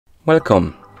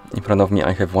Welcome! In front of me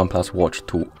I have OnePlus Watch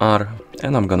 2R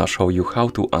and I'm gonna show you how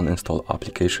to uninstall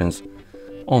applications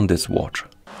on this watch.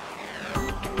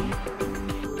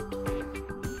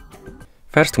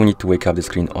 First we need to wake up the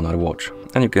screen on our watch,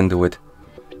 and you can do it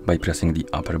by pressing the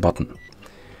upper button.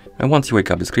 And once you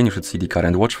wake up the screen you should see the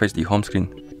current watch face, the home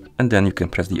screen, and then you can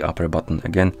press the upper button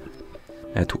again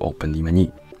to open the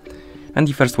menu. And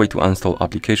the first way to uninstall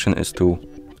application is to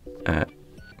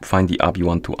find the app you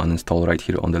want to uninstall right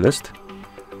here on the list.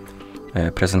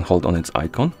 Press and hold on its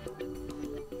icon.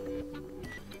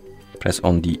 Press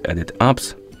on the edit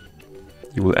apps.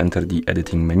 You will enter the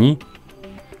editing menu,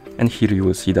 and here you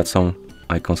will see that some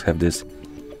icons have this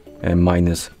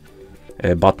minus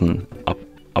button up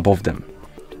above them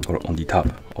or on the top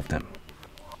of them.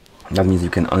 That means you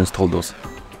can uninstall those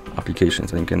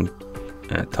applications, and you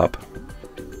can tap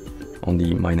on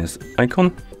the minus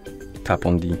icon, tap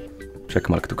on the check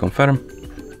mark to confirm,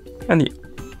 and the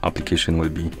application will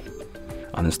be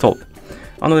uninstalled.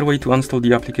 Another way to uninstall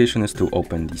the application is to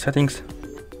open the settings,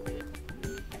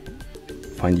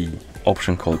 find the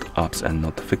option called apps and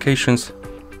notifications,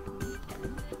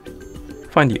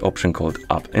 find the option called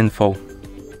app info,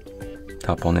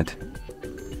 tap on it,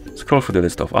 scroll through the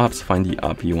list of apps, find the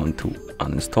app you want to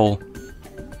uninstall,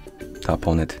 tap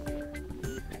on it,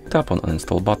 tap on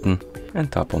uninstall button,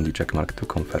 and tap on the check mark to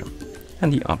confirm,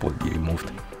 and the app will be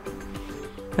removed.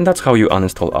 And that's how you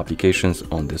uninstall applications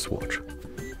on this watch.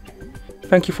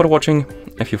 Thank you for watching.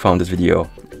 If you found this video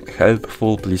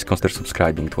helpful, please consider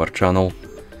subscribing to our channel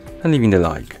and leaving a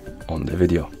like on the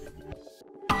video.